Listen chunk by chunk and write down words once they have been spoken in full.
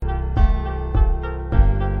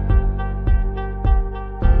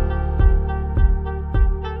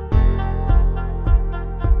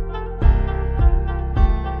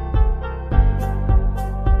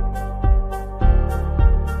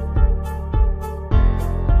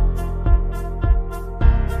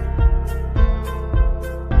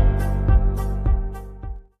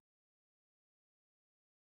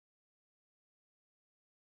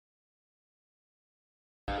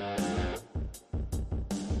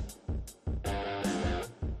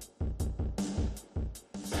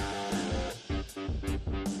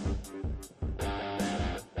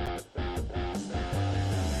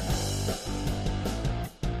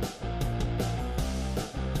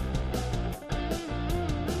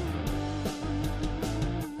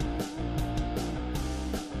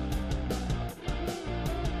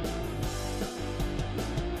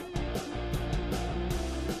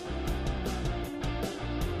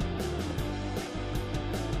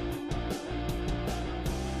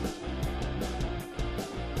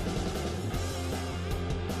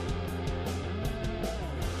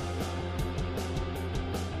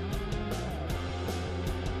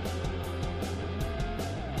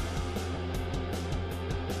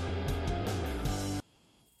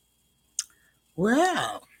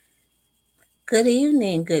Well, good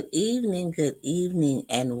evening, good evening,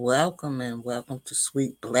 and welcome to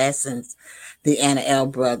Sweet Blessings, the Anna L.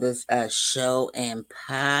 Brothers show and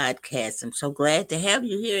podcast. I'm so glad to have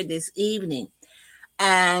you here this evening.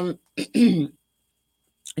 If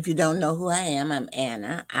you don't know who I am, I'm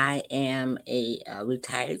Anna. I am a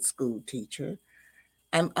retired school teacher.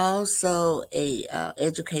 I'm also a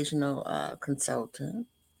educational consultant.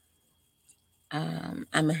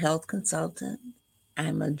 I'm a health consultant.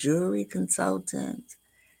 I'm a jewelry consultant,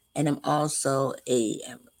 and I'm also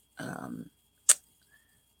um,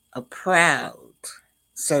 a proud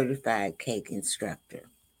certified cake instructor.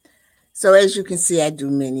 So as you can see, I do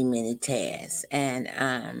many tasks,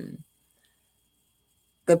 and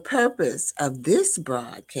the purpose of this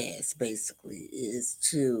broadcast basically is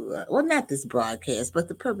to, well, not this broadcast, but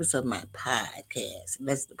the purpose of my podcast,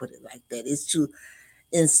 let's put it like that, is to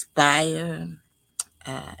inspire,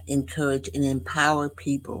 encourage, and empower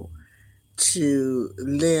people to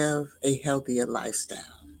live a healthier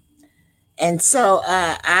lifestyle. And so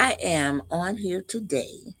I am on here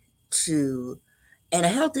today to, and a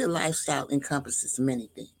healthier lifestyle encompasses many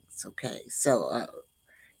things. Okay. So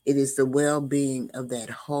it is the well being of that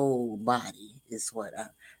whole body, is what I'm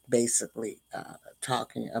basically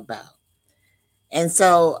talking about. And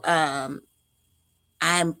so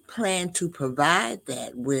I plan to provide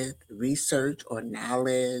that with research or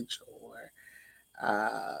knowledge or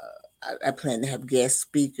I plan to have guest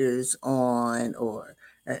speakers on or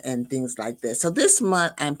and things like that. So this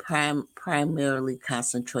month I'm primarily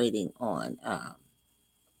concentrating on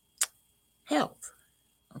health.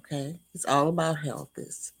 Okay, it's all about health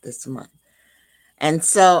this month, and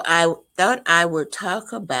so I thought I would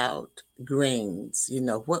talk about grains. You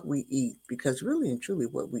know what we eat, because really and truly,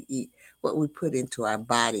 what we eat, what we put into our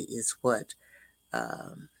body, is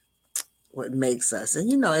um, what makes us.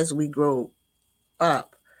 And as we grow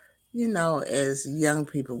up, as young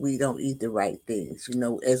people, we don't eat the right things.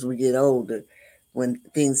 As we get older, when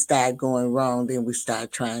things start going wrong, then we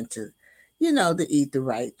start trying to eat the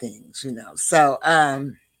right things. So,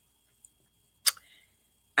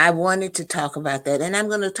 I wanted to talk about that, and I'm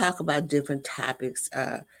going to talk about different topics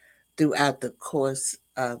throughout the course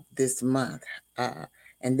of this month. Uh,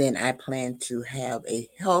 and then I plan to have a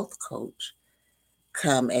health coach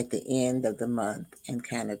come at the end of the month and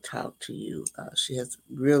kind of talk to you. She has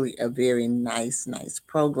really a very nice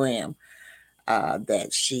program that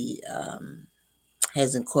she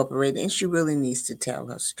has incorporated, and she really needs to tell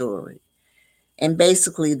her story. And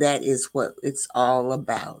basically, that is what it's all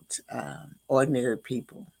about, ordinary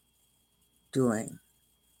people doing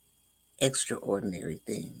extraordinary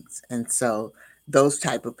things. And so, those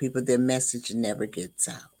type of people, their message never gets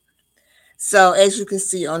out. So as you can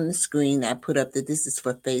see on the screen, I put up that this is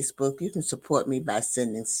for Facebook. You can support me by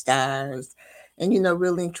sending stars. And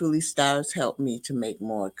really and truly, stars help me to make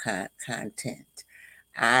more content.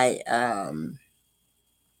 I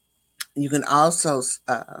You can also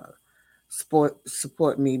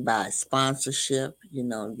support me by sponsorship. You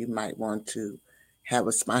might want to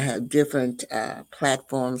I have different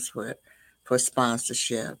platforms for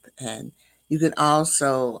sponsorship, and you can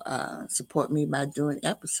also support me by doing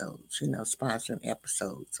episodes. Sponsoring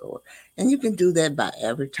episodes, and you can do that by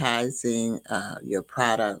advertising your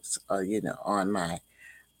products, or on my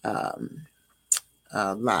um,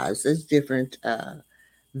 lives. There's different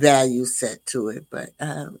values set to it, but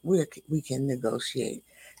we can negotiate.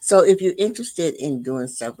 So if you're interested in doing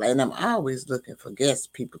stuff like, and I'm always looking for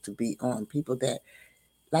guest people to be on, people that,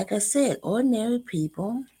 like I said, ordinary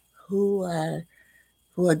people who are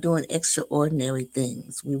who are doing extraordinary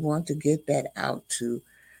things. We want to get that out to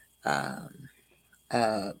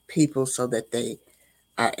people so that they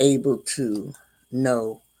are able to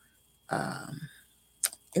know um,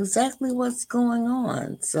 exactly what's going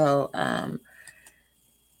on. So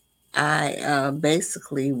I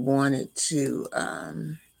basically wanted to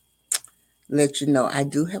let you know I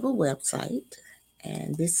do have a website,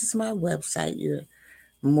 and this is my website. You're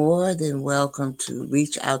more than welcome to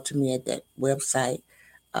reach out to me at that website.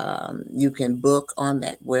 You can book on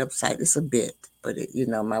that website. It's a bit, but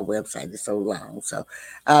my website is so long. So,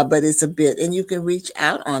 but it's a bit, and you can reach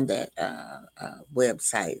out on that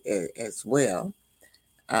website as well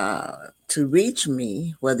to reach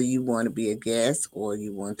me, whether you want to be a guest or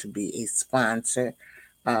you want to be a sponsor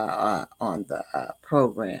on the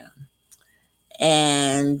program.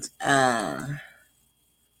 And there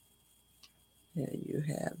you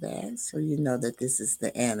have that. So you know that this is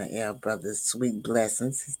the Anna L. Brothers Sweet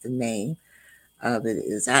Blessings is the name of it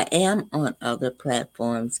is. I am on other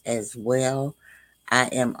platforms as well. I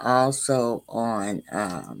am also on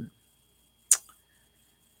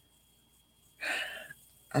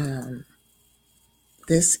Um,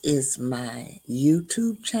 this is my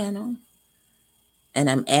YouTube channel, and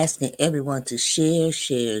I'm asking everyone to share,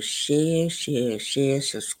 share, share, share, share,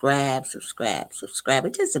 subscribe, subscribe, subscribe.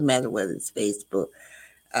 It doesn't matter whether it's Facebook,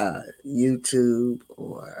 YouTube,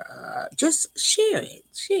 or just share it.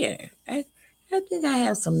 Share. I think I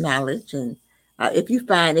have some knowledge, and if you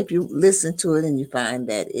listen to it and you find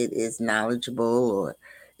that it is knowledgeable or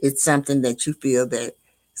it's something that you feel that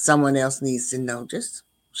someone else needs to know, just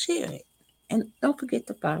share it. And don't forget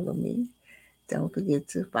to follow me. Don't forget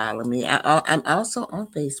to follow me. I'm also on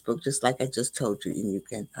Facebook, just like I just told you, and you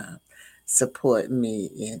can support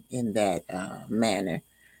me in that manner.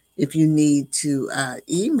 If you need to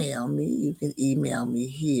email me, you can email me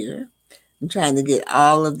here. I'm trying to get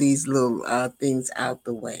all of these little things out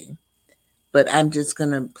the way. But I'm just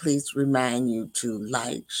going to please remind you to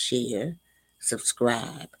like, share,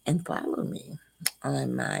 subscribe, and follow me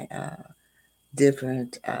on my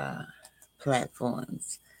different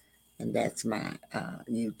platforms. And that's my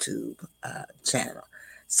YouTube channel.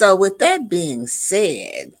 So, with that being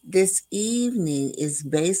said, this evening is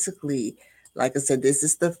basically, like I said, this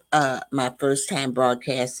is the my first time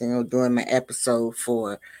broadcasting or doing my episode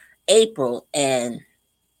for April, and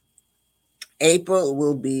April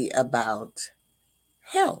will be about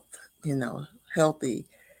health. You know, healthy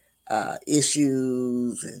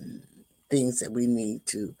issues and things that we need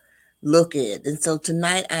to look at. And so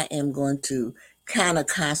tonight I am going to kind of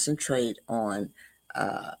concentrate on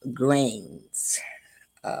grains.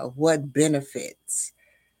 What benefits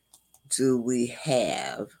do we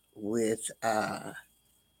have with,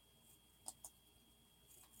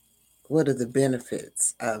 what are the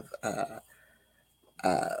benefits of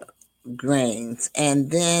grains? And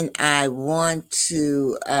then I want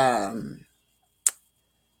to,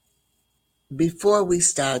 before we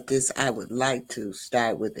start this, I would like to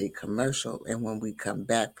start with a commercial. And when we come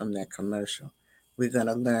back from that commercial, we're going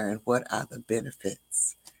to learn what are the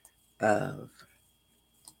benefits of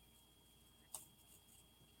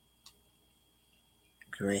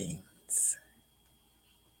grains.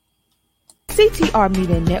 CTR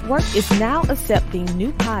Media Network is now accepting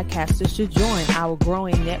new podcasters to join our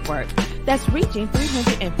growing network that's reaching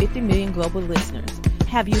 350 million global listeners.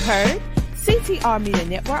 Have you heard? CTR Media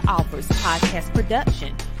Network offers podcast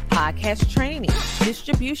production, podcast training,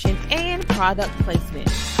 distribution, and product placement.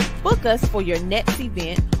 Book us for your next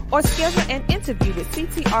event or schedule an interview with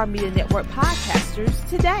CTR Media Network podcasters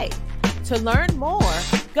today. To learn more,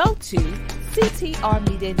 go to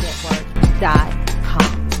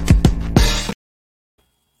ctrmedianetwork.com.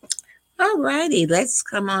 All righty, let's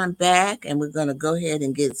come on back and we're going to go ahead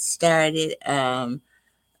and get started.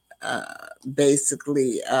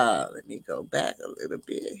 Basically, let me go back a little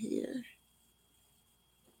bit here.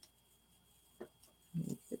 Let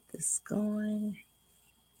me get this going.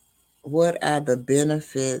 What are the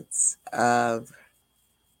benefits of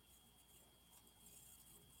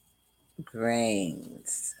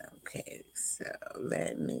grains? Okay, so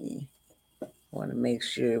want to make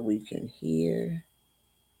sure we can hear.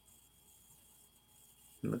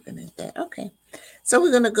 I'm looking at that. Okay. So we're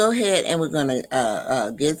going to go ahead and we're going to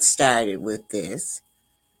get started with this.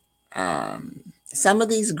 Some of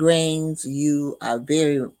these grains you are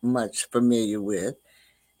very much familiar with,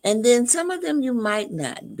 and then some of them you might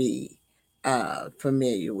not be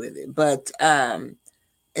familiar with it. But and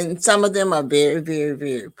some of them are very, very,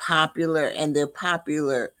 very popular, and they're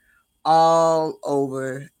popular all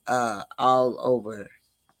over the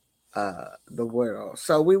world.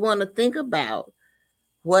 So we want to think about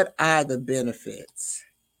what are the benefits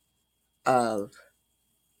of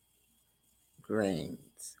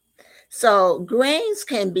grains. So grains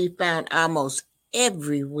can be found almost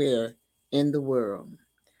everywhere in the world.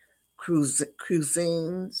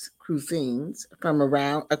 Cuisines from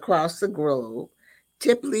around across the globe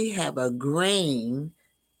typically have a grain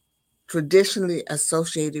traditionally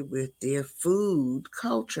associated with their food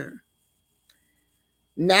culture.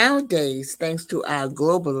 Nowadays, thanks to our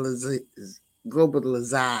globalized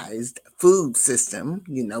food system,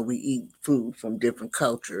 we eat food from different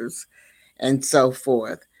cultures and so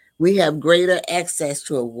forth, we have greater access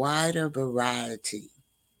to a wider variety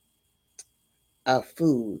of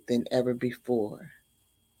food than ever before,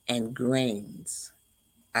 and grains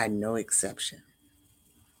are no exception.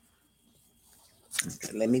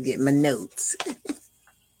 Okay, let me get my notes.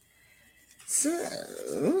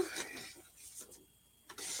 So,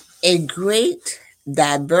 a great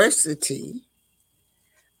diversity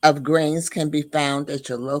of grains can be found at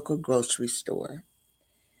your local grocery store,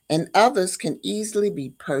 and others can easily be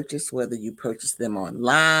purchased, whether you purchase them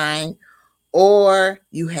online or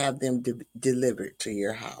you have them delivered to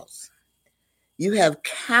your house. You have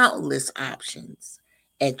countless options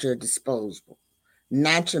at your disposal,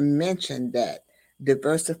 not to mention that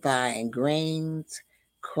diversifying grains,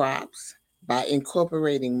 crops, by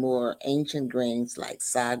incorporating more ancient grains like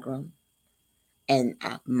sorghum and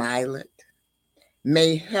millet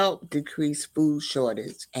may help decrease food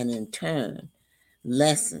shortage and in turn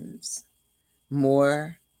lessens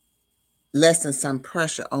more lessen some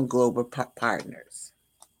pressure on global partners.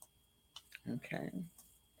 Okay.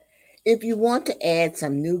 If you want to add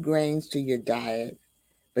some new grains to your diet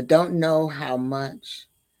but don't know how much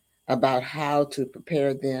about how to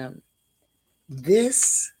prepare them,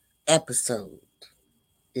 this episode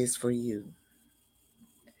is for you.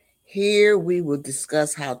 Here we will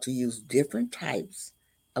discuss how to use different types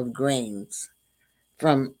of grains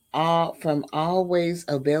from always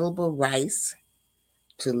available rice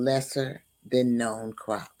to lesser than known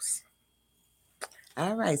crops.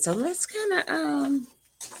 All right, so let's kind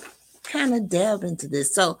of delve into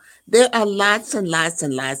this. So there are lots and lots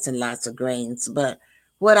and lots and lots of grains, but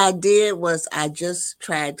what I did was I just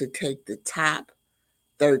tried to take the top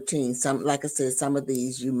 13. Some, like I said, some of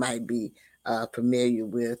these you might be familiar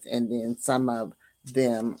with, and then some of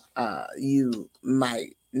them you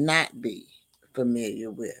might not be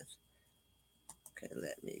familiar with. Okay,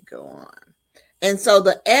 let me go on. And so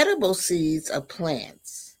the edible seeds of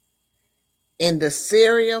plants in the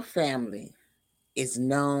cereal family is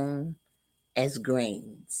known as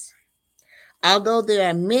grains. Although there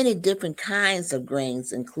are many different kinds of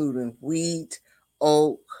grains, including wheat,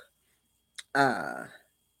 oat, uh,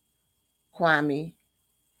 kwame,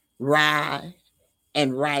 rye,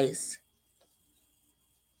 and rice,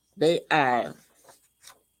 they are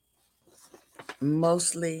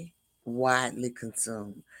mostly widely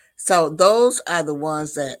consumed. So those are the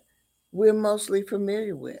ones that we're mostly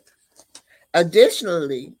familiar with.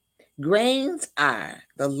 Additionally, grains are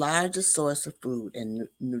the largest source of food and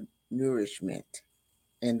nourishment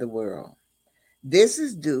in the world. This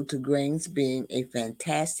is due to grains being a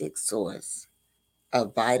fantastic source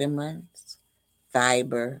of vitamins,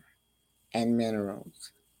 fiber, and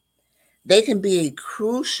minerals. They can be a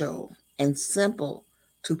crucial and simple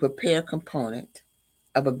to prepare component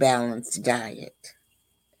of a balanced diet.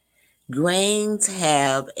 Grains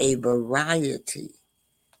have a variety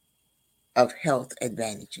of health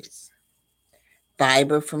advantages.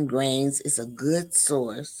 Fiber from grains is a good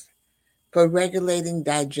source for regulating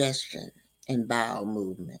digestion and bowel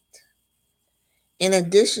movement. In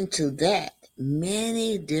addition to that,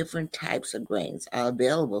 many different types of grains are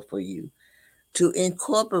available for you to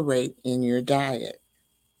incorporate in your diet.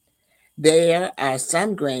 There are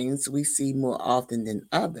some grains we see more often than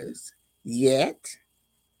others, yet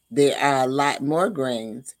there are a lot more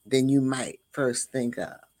grains than you might first think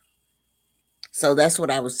of. So that's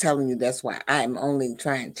what I was telling you. That's why I'm only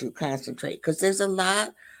trying to concentrate because there's a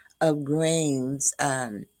lot of grains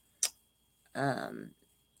um,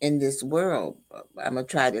 in this world. I'm gonna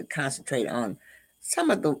try to concentrate on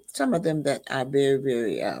some of them that are very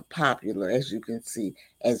very popular, as you can see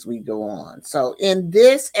as we go on. So in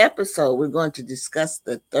this episode, we're going to discuss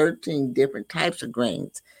the 13 different types of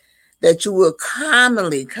grains that you will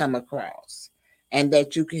commonly come across and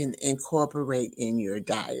that you can incorporate in your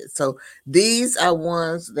diet. So these are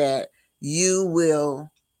ones that you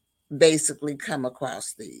will basically come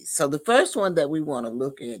across these. So the first one that we want to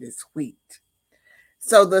look at is wheat.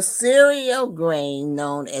 So the cereal grain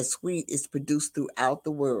known as wheat is produced throughout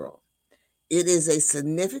the world. It is a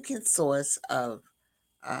significant source of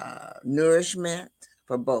nourishment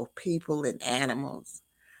for both people and animals.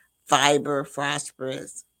 Fiber,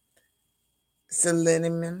 phosphorus,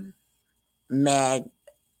 selenium,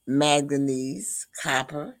 manganese,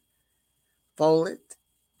 copper, folate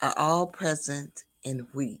are all present in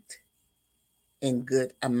wheat in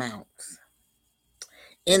good amounts.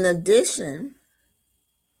 In addition,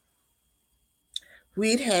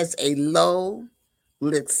 wheat has a low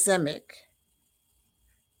glycemic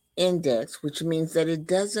index, which means that it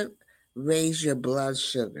doesn't raise your blood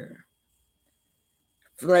sugar.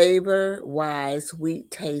 Flavor wise,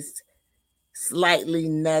 wheat tastes slightly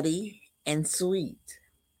nutty and sweet.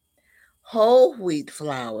 Whole wheat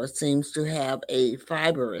flour seems to have a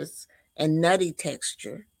fibrous and nutty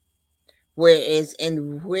texture, whereas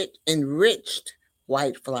enriched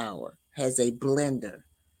white flour has a blender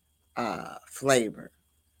flavor.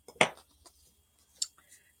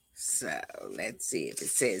 So let's see if it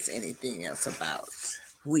says anything else about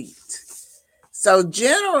wheat. So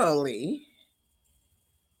generally,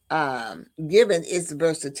 given its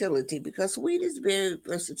versatility, because wheat is very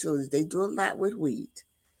versatile, they do a lot with wheat.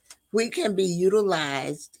 Wheat can be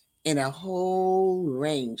utilized in a whole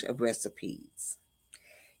range of recipes.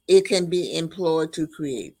 It can be employed to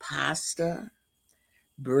create pasta,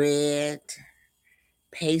 bread,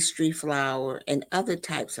 pastry flour, and other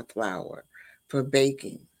types of flour for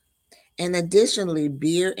baking. And additionally,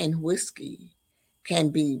 beer and whiskey can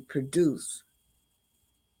be produced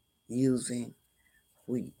using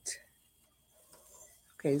wheat.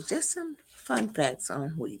 Okay, just some fun facts on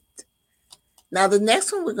wheat. Now, the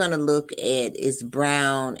next one we're going to look at is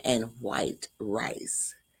brown and white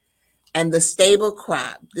rice. And the stable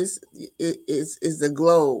crop, this is the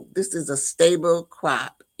globe. This is a stable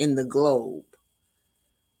crop in the globe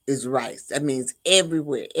is rice. That means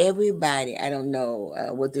everywhere, everybody, I don't know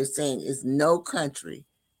what they're saying is no country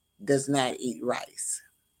does not eat rice.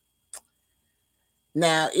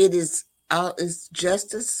 Now, it's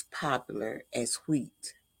just as popular as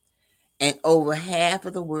wheat. And over half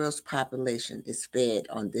of the world's population is fed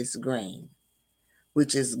on this grain,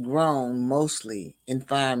 which is grown mostly in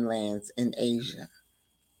farmlands in Asia.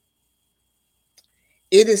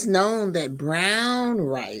 It is known that brown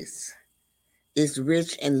rice is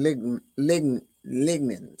rich in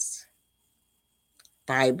lignans,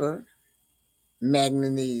 fiber,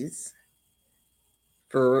 manganese,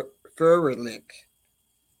 ferulic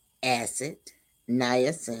acid,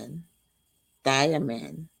 niacin,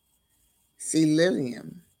 thiamine,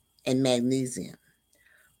 selenium, and magnesium.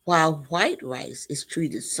 While white rice is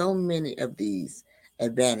treated, so many of these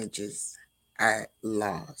advantages are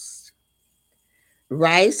lost.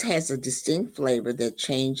 Rice has a distinct flavor that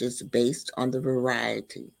changes based on the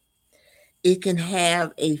variety. It can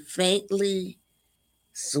have a faintly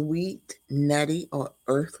sweet, nutty, or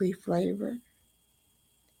earthly flavor,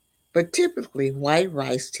 but typically white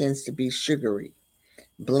rice tends to be sugary,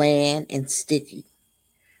 bland, and sticky.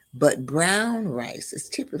 But brown rice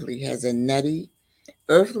typically has a nutty,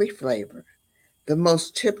 earthly flavor. The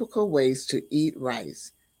most typical ways to eat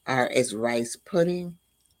rice are as rice pudding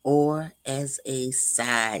or as a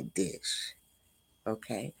side dish.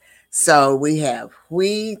 Okay, so we have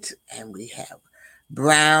wheat and we have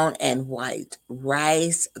brown and white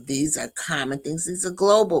rice. These are common things, these are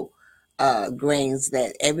global grains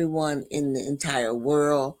that everyone in the entire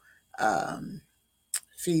world um,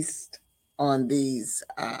 feast on these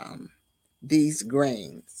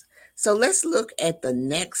grains. So let's look at the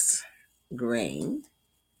next grain,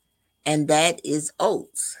 and that is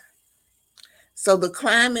oats. So the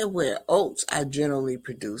climate where oats are generally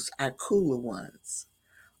produced are cooler ones.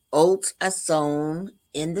 Oats are sown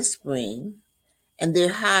in the spring and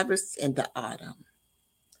they're harvested in the autumn.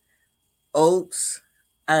 Oats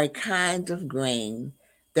are a kind of grain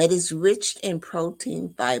that is rich in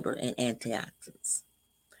protein, fiber, and antioxidants.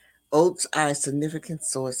 Oats are a significant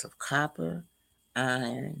source of copper,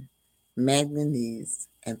 iron, manganese,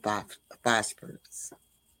 and phosphorus.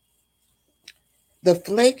 The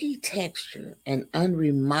flaky texture and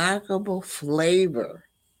unremarkable flavor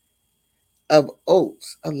of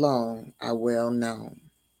oats alone are well known.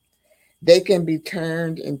 They can be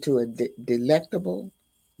turned into a delectable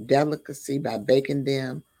delicacy by baking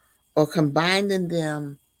them or combining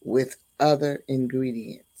them with other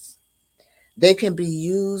ingredients. They can be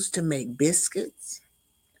used to make biscuits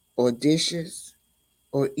or dishes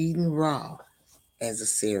or eaten raw as a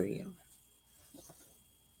cereal.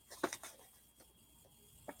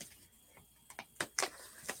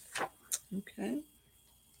 Okay,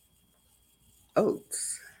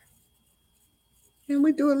 oats. And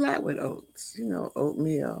we do a lot with oats. You know,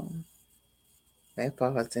 oatmeal, that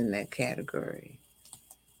falls in that category.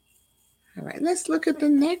 All right, let's look at the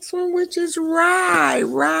next one, which is rye.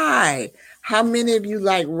 Rye. How many of you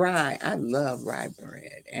like rye? I love rye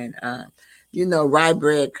bread. And, rye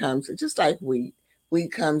bread comes just like wheat.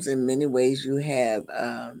 Wheat comes in many ways. You have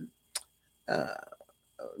uh,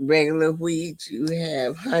 regular wheat, you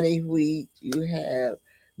have honey wheat, you have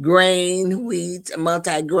grain wheat,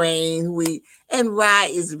 multi-grain wheat, and rye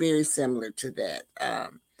is very similar to that.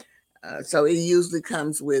 So it usually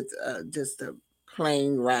comes with just a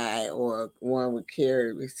plain rye or one with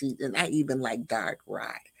carrot seeds, and I even like dark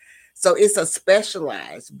rye. So it's a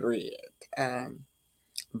specialized bread. Um,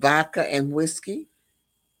 Vodka and whiskey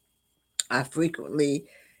are frequently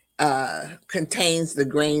contains the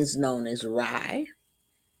grains known as rye.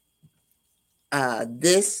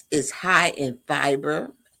 This is high in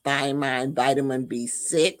fiber, thiamine, vitamin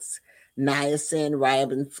B6, niacin,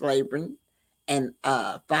 riboflavin, and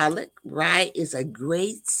folic. Rye is a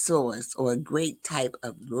great source or a great type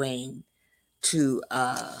of grain to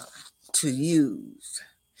use.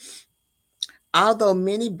 Although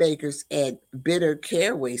many bakers add bitter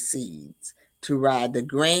caraway seeds to rye, the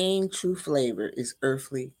grain true flavor is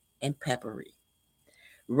earthly and peppery.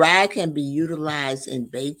 Rye can be utilized in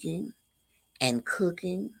baking and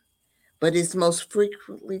cooking, but is most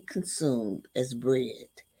frequently consumed as bread.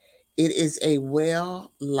 It is a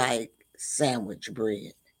well like sandwich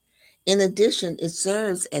bread. In addition, it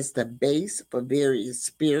serves as the base for various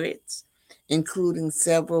spirits, including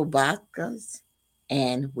several vodkas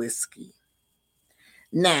and whiskey.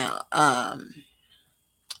 Now, I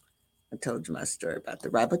told you my story about the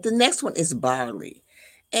rye, but the next one is barley.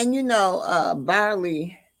 And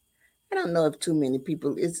barley, I don't know if too many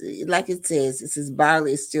people, it's like it says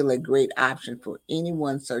barley is still a great option for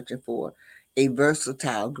anyone searching for a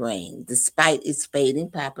versatile grain, despite its fading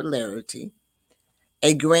popularity.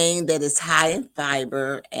 A grain that is high in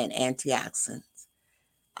fiber and antioxidants.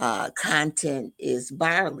 Content is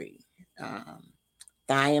barley, um,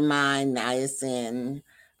 thiamine, niacin,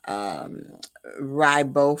 um,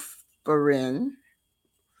 riboflavin,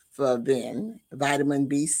 vitamin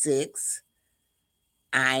B6,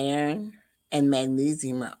 iron, and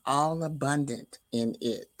magnesium are all abundant in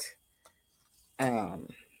it. Um,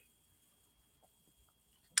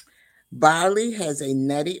 Barley has a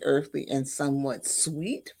nutty, earthy, and somewhat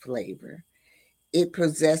sweet flavor. It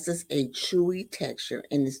possesses a chewy texture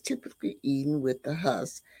and is typically eaten with the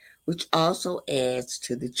husk, which also adds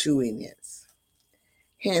to the chewiness.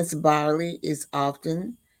 Hence, barley is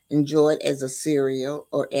often enjoyed as a cereal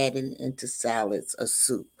or added into salads or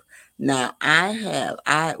soup. Now, I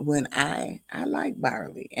like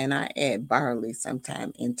barley, and I add barley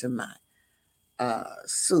sometime into my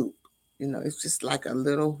soup. It's just like a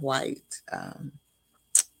little white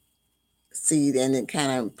seed, and it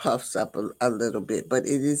kind of puffs up a little bit, but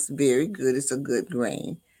it is very good. It's a good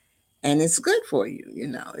grain, and it's good for you.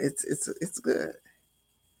 It's good.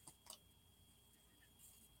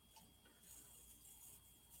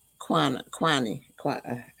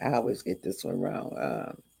 I always get this one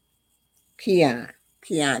wrong. Kian,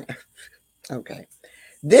 Kian. Okay,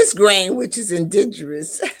 this grain, which is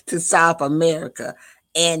indigenous to South America,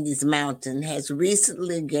 Andes Mountain, has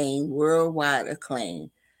recently gained worldwide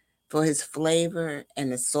acclaim for his flavor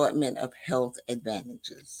and assortment of health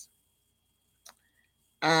advantages.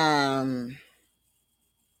 Um,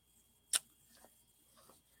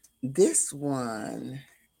 this one,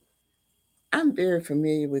 I'm very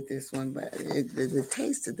familiar with this one, but the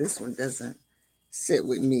taste of this one doesn't sit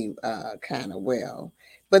with me kind of well.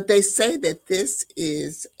 But they say that this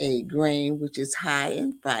is a grain which is high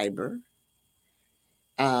in fiber,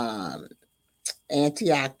 um,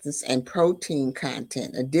 antioxidants, and protein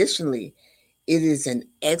content. Additionally, it is an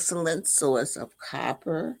excellent source of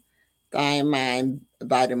copper, thiamine,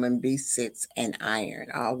 vitamin B6, and iron.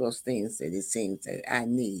 All those things that it seems that I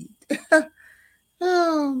need.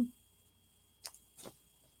 um,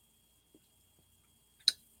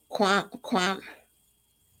 quam, quam,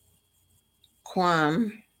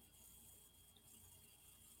 quam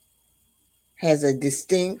has a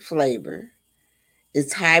distinct flavor.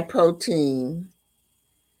 Its high protein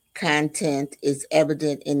content is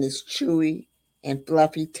evident in its chewy and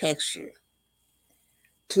fluffy texture.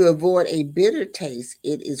 To avoid a bitter taste,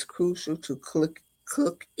 it is crucial to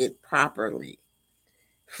cook it properly.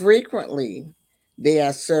 Frequently, they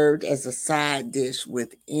are served as a side dish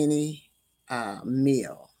with any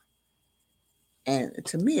meal. And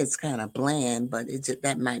to me, it's kind of bland, but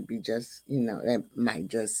that might be just, that might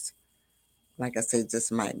just, like I said,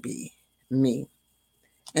 just might be me.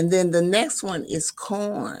 And then the next one is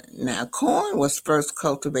corn. Now, corn was first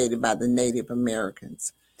cultivated by the Native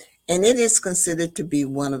Americans, and it is considered to be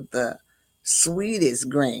one of the sweetest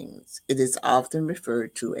grains. It is often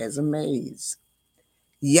referred to as a maize.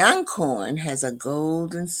 Young corn has a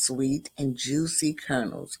golden, sweet, and juicy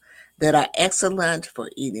kernels that are excellent for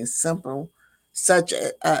eating simple, such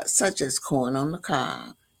as corn on the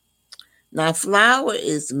cob. Now, flour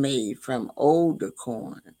is made from older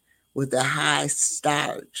corn with a high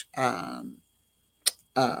starch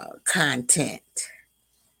content.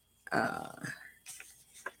 Uh,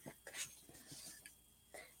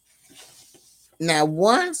 Now,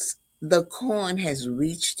 once the corn has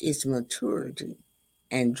reached its maturity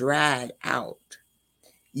and dried out,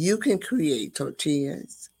 you can create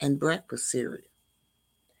tortillas and breakfast cereal.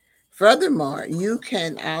 Furthermore, you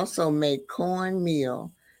can also make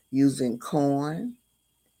cornmeal using corn.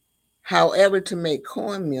 However, to make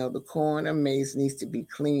cornmeal, the corn or maize needs to be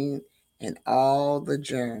cleaned and all the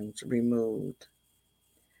germs removed.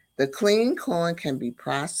 The clean corn can be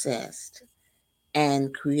processed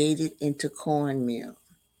and created into cornmeal.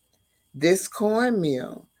 This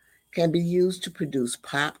cornmeal can be used to produce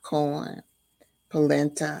popcorn,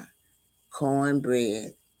 polenta,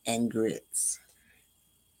 cornbread, and grits.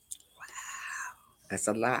 That's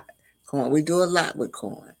a lot. Corn. We do a lot with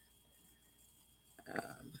corn.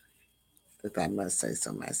 if I must say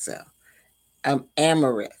so myself.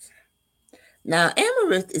 Amaranth. Now,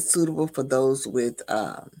 amaranth is suitable for those with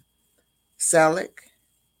celiac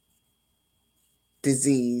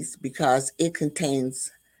disease because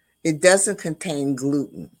it doesn't contain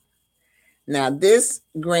gluten. Now, this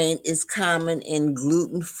grain is common in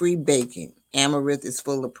gluten-free baking. Amaranth is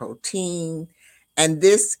full of protein, and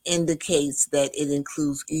this indicates that it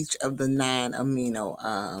includes each of the nine amino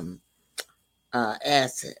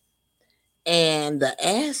acid. And the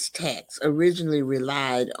Aztecs originally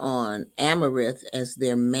relied on amaranth as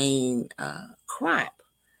their main crop.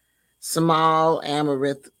 Small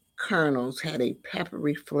amaranth kernels had a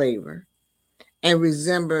peppery flavor and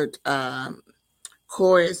resembled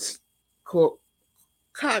chorus, cor-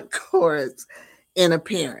 cock chorus in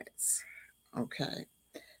appearance. Okay.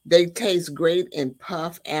 They taste great in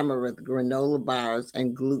puff amaranth granola bars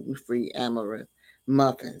and gluten free amaranth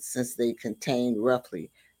muffins since they contain roughly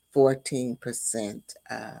 14%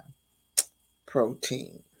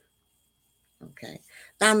 protein. Okay.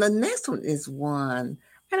 Now, the next one is one,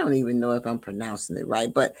 I don't even know if I'm pronouncing it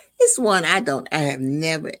right, but it's one I have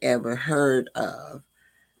never ever heard of.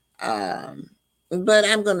 Um, but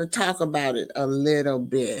I'm going to talk about it a little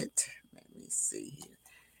bit. Let me see here.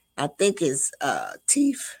 I think it's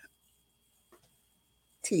teeth.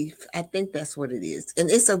 I think that's what it is. And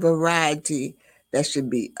it's a variety that should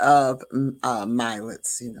be of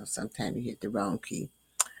millets. You know, sometimes you hit the wrong key.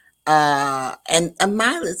 And a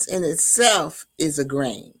millet in itself is a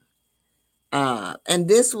grain. And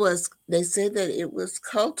they said that it was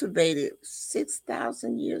cultivated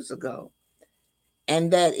 6,000 years ago,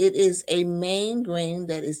 and that it is a main grain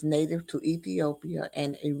that is native to Ethiopia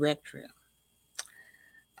and Eritrea.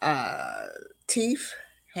 Uh, teef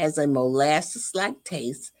has a molasses like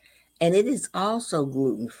taste, and it is also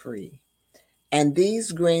gluten free. And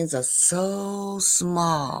these grains are so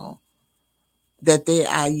small that they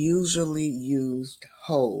are usually used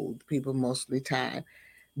whole. People mostly time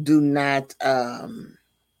do not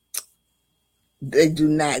they do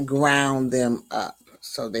not ground them up,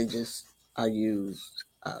 so they just are used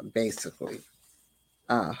basically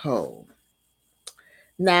whole.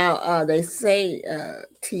 Now they say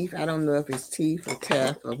teeth. I don't know if it's teeth or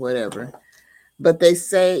teff or whatever, but they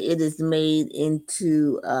say it is made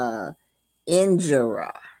into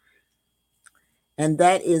injera, and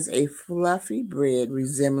that is a fluffy bread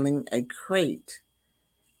resembling a crate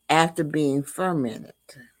after being fermented.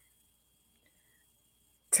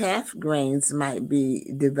 Teff grains might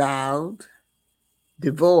be devoid,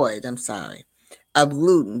 of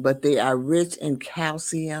gluten, but they are rich in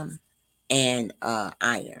calcium and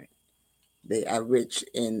iron. They are rich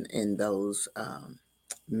in those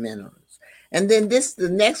minerals. And then the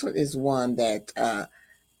next one is one that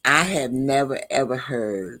I have never ever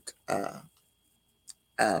heard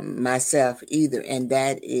myself either, and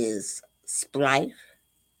that is splice.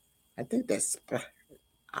 I think that's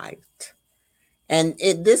splice. And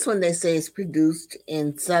this one they say is produced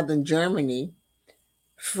in southern Germany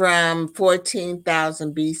from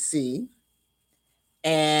 14,000 BC,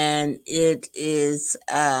 and it is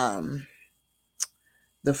the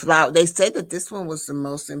flour. They say that this one was the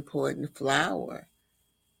most important flour,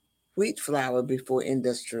 wheat flour, before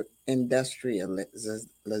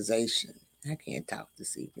industrialization. I can't talk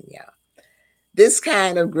this evening, y'all. This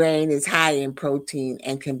kind of grain is high in protein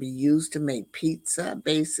and can be used to make pizza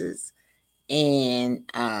bases and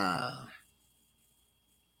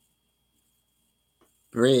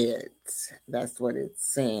breads. That's what it's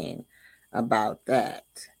saying about that.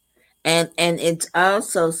 And it's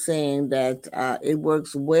also saying that it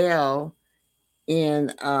works well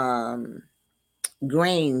in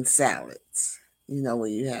grain salads. You know, where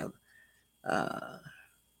you have uh,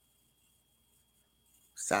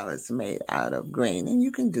 salads made out of grain, and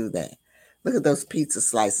you can do that. Look at those pizza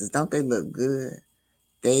slices. Don't they look good?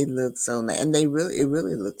 They look so nice, and it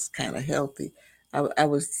really looks kind of healthy. I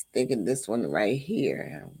was thinking this one right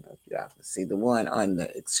here. I don't know if y'all can see the one on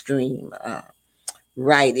the extreme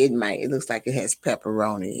right. It looks like it has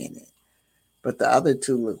pepperoni in it, but the other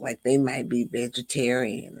two look like they might be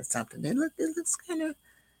vegetarian or something. It looks kind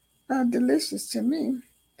of delicious to me.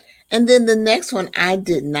 And then the next one I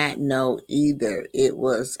did not know either. It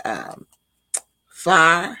was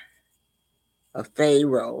far a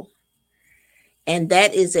Pharaoh, and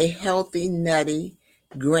that is a healthy nutty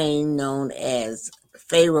grain known as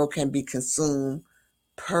Pharaoh. Can be consumed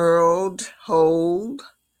pearled, whole,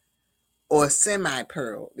 or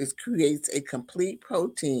semi-pearled. This creates a complete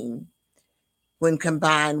protein when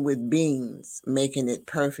combined with beans, making it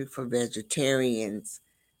perfect for vegetarians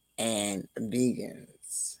and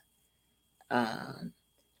vegans. Um,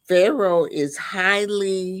 Pharaoh is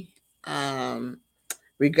highly um,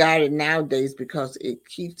 regarded nowadays because it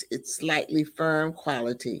keeps its slightly firm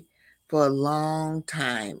quality for a long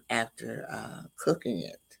time after cooking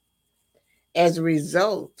it. As a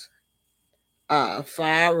result, I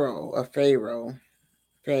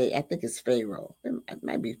think it's Pharaoh. It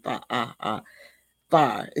might be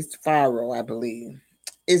it's Faro, I believe,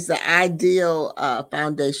 is the ideal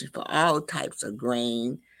foundation for all types of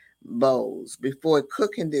grain bowls. Before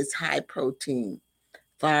cooking this high protein,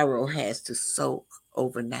 Faro has to soak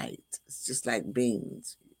overnight. It's just like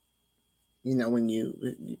beans. When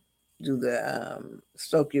you do the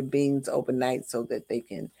soak your beans overnight so that they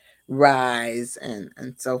can rise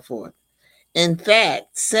and so forth. In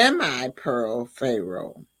fact, semi-pearl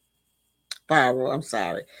farro, I'm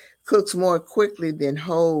sorry, cooks more quickly than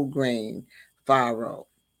whole grain farro.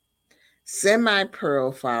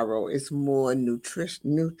 Semi-pearl farro is more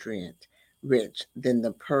nutrient rich than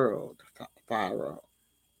the pearled farro.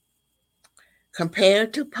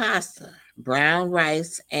 Compared to pasta, brown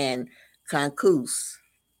rice, and couscous,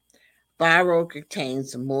 farro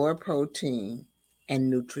contains more protein and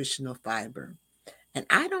nutritional fiber. And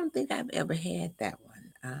I don't think I've ever had that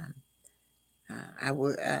one. I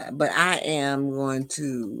would, but I am going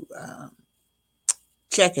to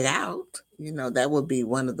check it out. That would be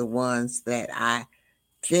one of the ones that I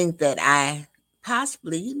think that I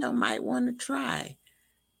possibly, might want to try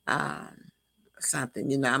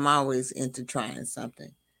something. I'm always into trying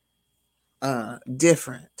something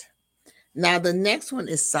different. Now, the next one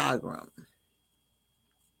is sorghum.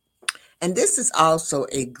 And this is also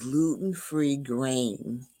a gluten free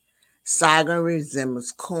grain. Sorghum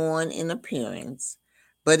resembles corn in appearance,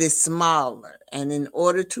 but is smaller. And in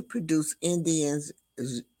order to produce Indians'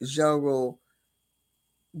 Joro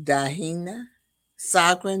Dahina,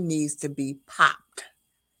 sorghum needs to be popped.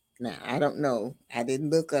 Now, I don't know. I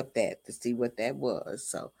didn't look up that to see what that was.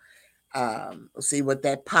 So, see what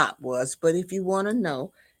that pop was. But if you want to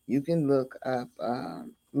know, you can look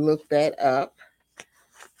that up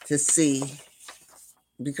to see,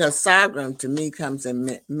 because sorghum to me comes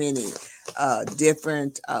in many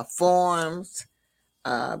different forms,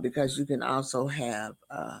 because you can also have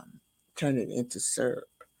turn it into syrup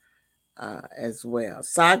as well.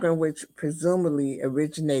 Sorghum, which presumably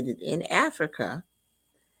originated in Africa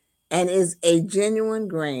and is a genuine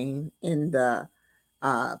grain in the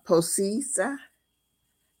Poaceae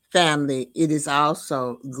family, it is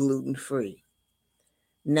also gluten free.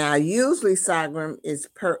 Now, usually sorghum is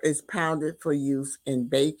pounded for use in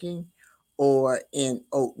baking or in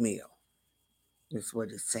oatmeal, is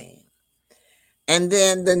what it's saying. And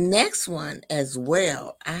then the next one as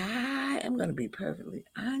well, I am going to be perfectly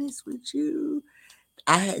honest with you.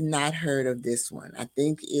 I had not heard of this one. I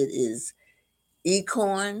think it is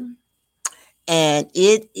Ecorn, and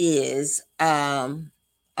it is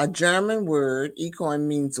a German word. Ecorn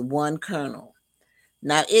means one kernel.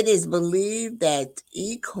 Now, it is believed that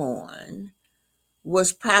Ecorn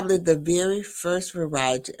was probably the very first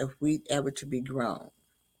variety of wheat ever to be grown.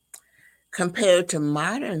 Compared to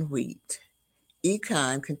modern wheat,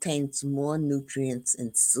 Econ contains more nutrients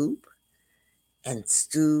in soup and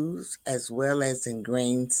stews as well as in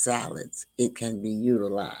grain salads. It can be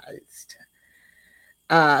utilized.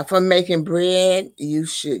 For making bread, you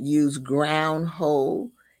should use ground whole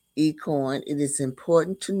Ecorn. It is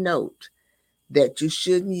important to note that you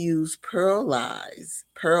shouldn't use pearled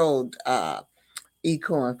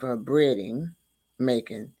Ecorn for breading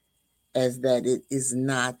making, as that it is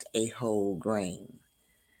not a whole grain.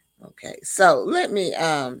 Okay, so let me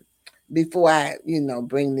before I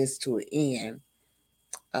bring this to an end,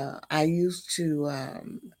 I used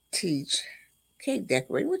to teach cake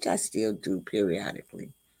decorating, which I still do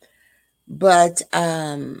periodically. But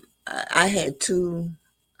I had two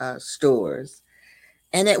stores,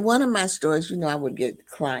 and at one of my stores, I would get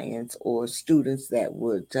clients or students that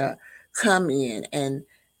would come in, and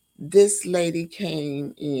this lady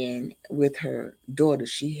came in with her daughter.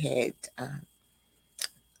 She had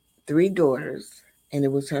three daughters, and it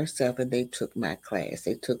was herself, and they took my class.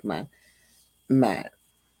 They took my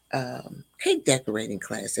cake decorating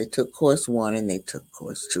class. They took course one and they took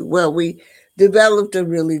course two. Well, we developed a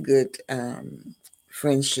really good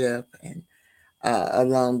friendship and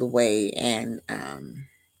along the way, and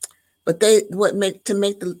but they what make to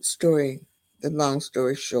make the long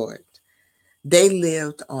story short, they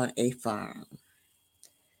lived on a farm,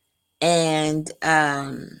 and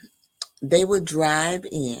they would drive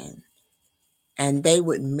in and they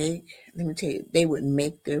would make, let me tell you, they would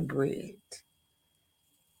make their bread.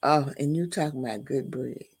 Oh, and you talking about good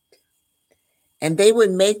bread. And they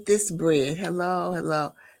would make this bread. Hello,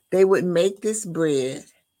 hello. They would make this bread.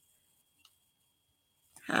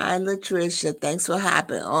 Hi, Latricia. Thanks for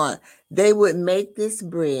hopping on. They would make this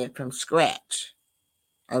bread from scratch.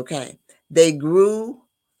 Okay. They grew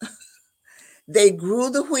they grew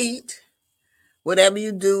the wheat. Whatever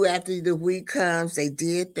you do after the wheat comes, they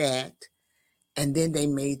did that. And then they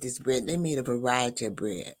made this bread. They made a variety of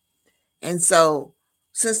bread. And so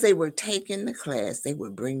since they were taking the class, they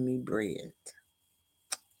would bring me bread.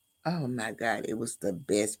 Oh my God, it was the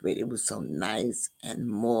best bread. It was so nice and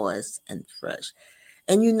moist and fresh.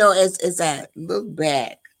 And as I look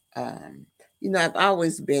back, um, I've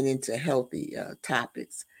always been into healthy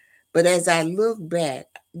topics. But as I look back,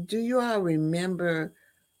 do you all remember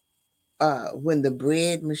when the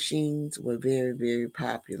bread machines were very, very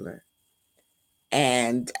popular?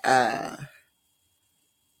 And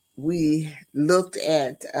we looked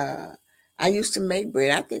at, I used to make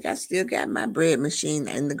bread. I think I still got my bread machine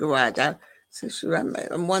in the garage. I said, sure,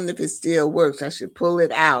 I'm wondering if it still works. I should pull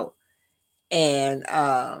it out and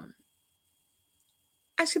I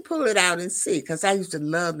should pull it out and see because I used to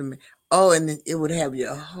love them. Oh, and it would have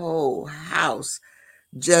your whole house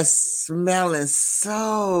just smelling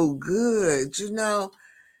so good.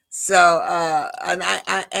 So, and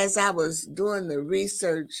as I was doing the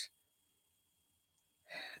research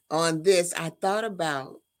on this, I thought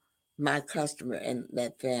about my customer and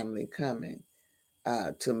that family coming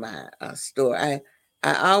to my store. I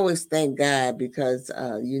always thank God because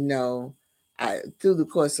through the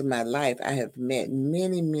course of my life I have met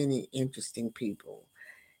many many interesting people,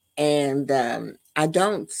 and I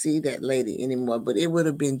don't see that lady anymore. But it would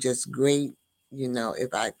have been just great,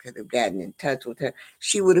 if I could have gotten in touch with her.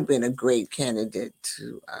 She would have been a great candidate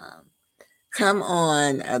to come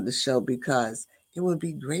on the show because it would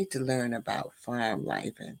be great to learn about farm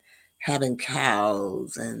life and having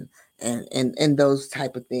cows and those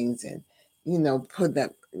type of things, and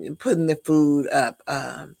putting the food up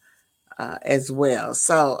as well.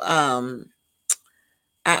 So I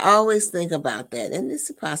always think about that, and it's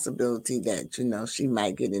a possibility that she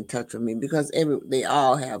might get in touch with me because they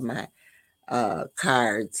all have my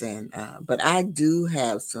cards, and but I do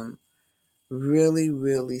have some really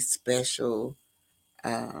really special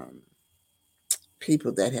um,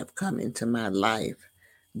 people that have come into my life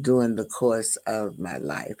during the course of my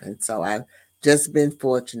life. And so I've just been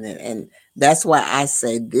fortunate. And that's why I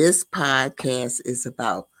say this podcast is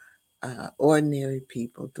about ordinary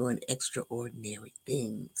people doing extraordinary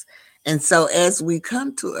things. And so as we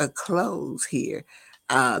come to a close here,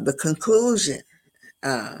 the conclusion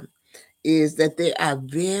um, is that there are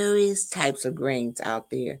various types of grains out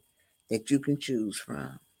there that you can choose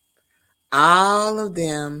from. All of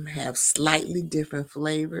them have slightly different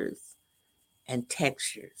flavors and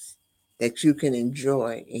textures that you can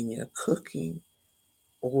enjoy in your cooking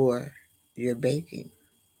or your baking.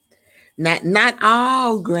 Not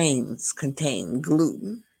all grains contain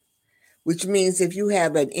gluten, which means if you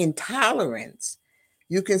have an intolerance,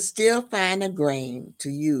 you can still find a grain to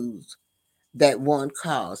use that won't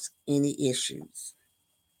cause any issues.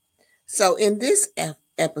 So in this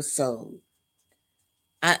episode,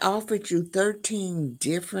 I offered you 13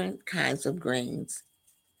 different kinds of grains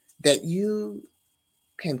that you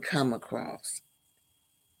can come across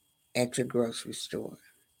at your grocery store.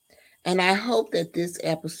 And I hope that this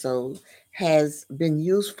episode has been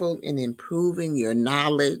useful in improving your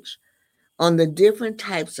knowledge on the different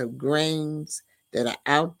types of grains that are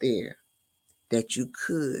out there that you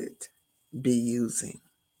could be using.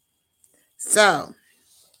 So,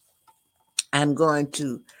 I'm going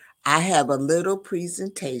to, I have a little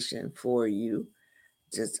presentation for you.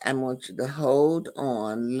 I want you to hold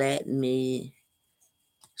on. Let me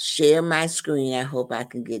share my screen. I hope I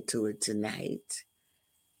can get to it tonight.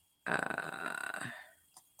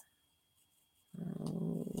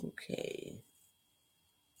 Okay.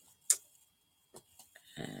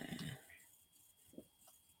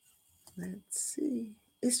 Let's see.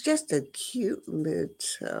 It's just a cute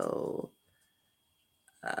little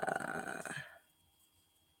uh,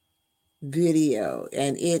 video,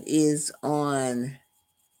 and it is on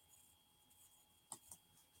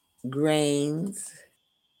grains.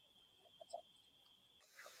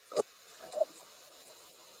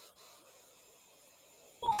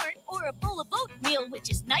 Corn or a bowl of oatmeal,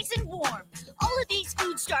 which is nice and warm. All of these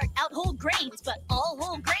foods start out whole grains, but all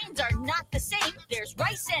whole grains are not the same. There's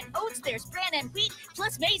rice and oats, there's bran and wheat,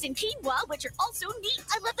 plus maize and quinoa, which are also neat.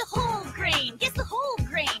 I love the whole grain, yes, the whole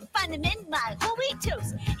grain. Find them in my whole wheat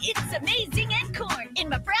toast. It's amazing, and corn in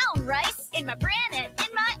my brown rice, in my bran and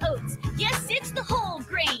in my oats. Yes, it's the whole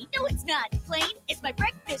grain. No, it's not plain. It's my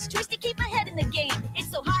breakfast choice to keep my head in the game.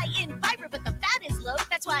 It's so high in fiber, but the fat is low.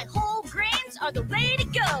 That's why whole grains are the way to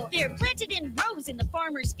go. They're planted in rows in the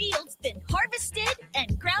farmer's field. fields, then harvested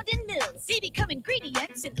and ground in mills. They become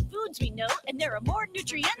ingredients in the foods we know, and there are more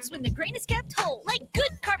nutrients when the grain is kept whole. Like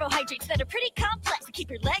good carbohydrates that are pretty complex to keep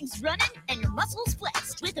your legs running and your muscles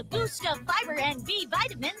flexed. With a boost of fiber and B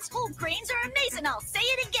vitamins, whole grains are amazing. I'll say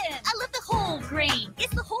it again. I love the whole grain.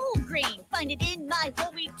 It's the whole grain. Find it in my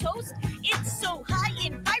whole wheat toast. It's so high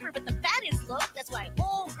in fiber, but the fat is low. That's why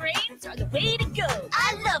whole grains are the way to go.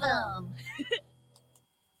 I love them.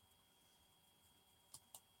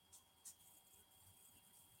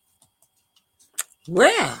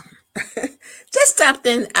 Well, just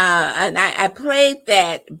something, and I played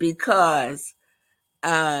that because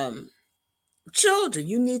um, children,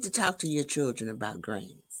 you need to talk to your children about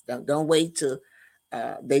grains. Don't wait till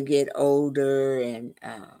they get older, and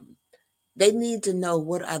they need to know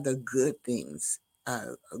what are the good things,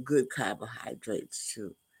 good carbohydrates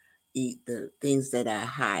to eat, the things that are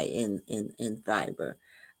high in fiber.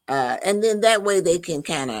 And then that way they can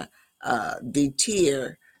kind of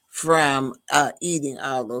deter from eating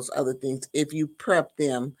all those other things if you prep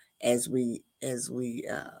them as they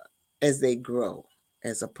grow,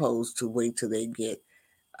 as opposed to wait till they get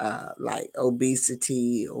like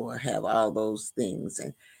obesity or have all those things.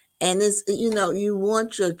 And it's, you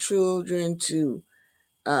want your children to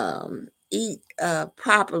eat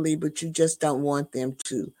properly, but you just don't want them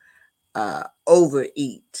to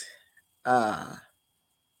overeat uh,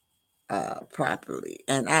 properly.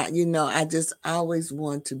 And I just always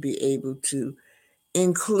want to be able to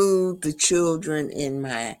include the children in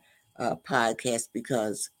my podcast,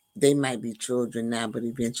 because they might be children now, but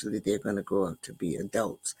eventually they're going to grow up to be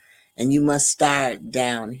adults. And you must start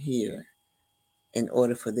down here in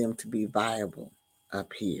order for them to be viable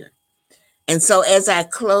up here. And so as I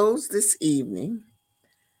close this evening,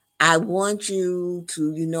 I want you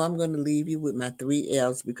to, I'm going to leave you with my 3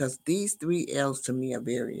 L's, because these 3 L's to me are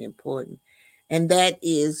very important. And that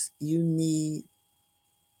is, you need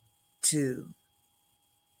to,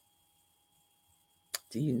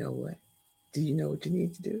 do you know what? Do you know what you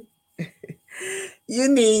need to do? You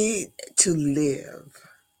need to live,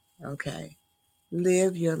 okay?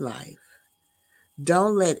 Live your life.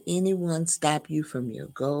 Don't let anyone stop you from your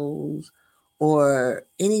goals or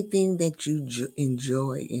anything that you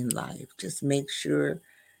enjoy in life. Just make sure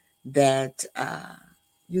that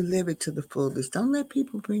you live it to the fullest. Don't let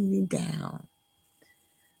people bring you down.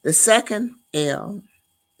 The second L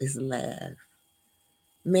is laugh.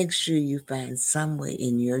 Make sure you find some way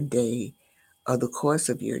in your day or the course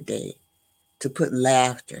of your day to put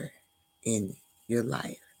laughter in your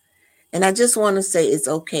life. And I just want to say it's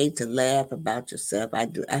okay to laugh about yourself. I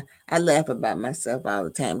do. I laugh about myself all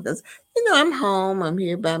the time because, I'm home. I'm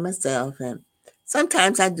here by myself. And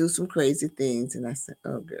sometimes I do some crazy things. And I say,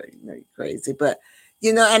 oh, girl, you're crazy. But,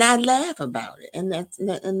 and I laugh about it. And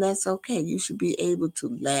that's okay. You should be able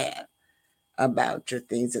to laugh about your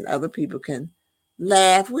things. And other people can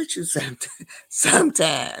laugh with you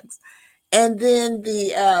sometimes. And then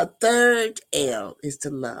the third L is to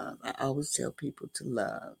love. I always tell people to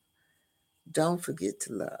love. Don't forget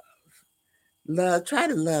to love. Try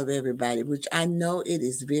to love everybody, which I know it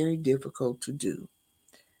is very difficult to do.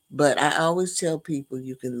 But I always tell people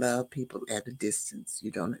you can love people at a distance.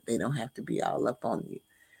 They don't have to be all up on you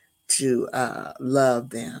to love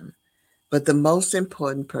them. But the most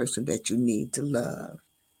important person that you need to love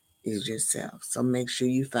is yourself. So make sure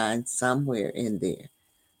you find somewhere in there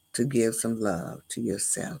to give some love to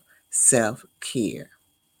yourself. Self-care.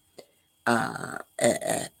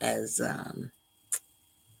 As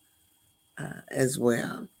as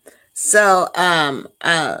well. So,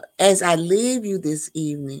 as I leave you this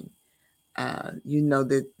evening, you know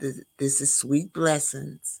that this is Sweet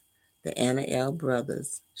Blessings, the Anna L.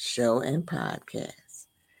 Brothers show and podcast.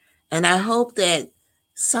 And I hope that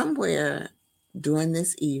somewhere during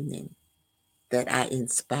this evening that I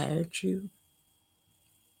inspired you,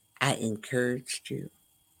 I encouraged you,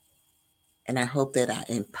 and I hope that I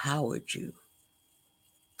empowered you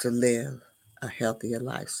to live a healthier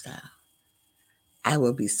lifestyle. I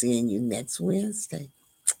will be seeing you next Wednesday,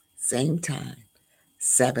 same time,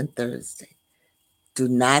 7 Thursday. Do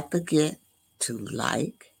not forget to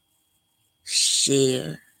like,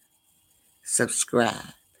 share,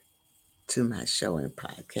 subscribe to my show and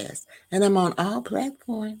podcast. And I'm on all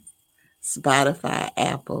platforms: Spotify,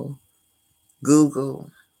 Apple,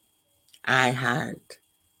 Google, iHeart.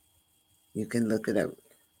 You can look it up.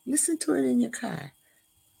 Listen to it in your car.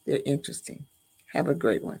 They're interesting. Have a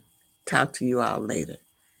great one. Talk to you all later.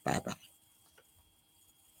 Bye bye.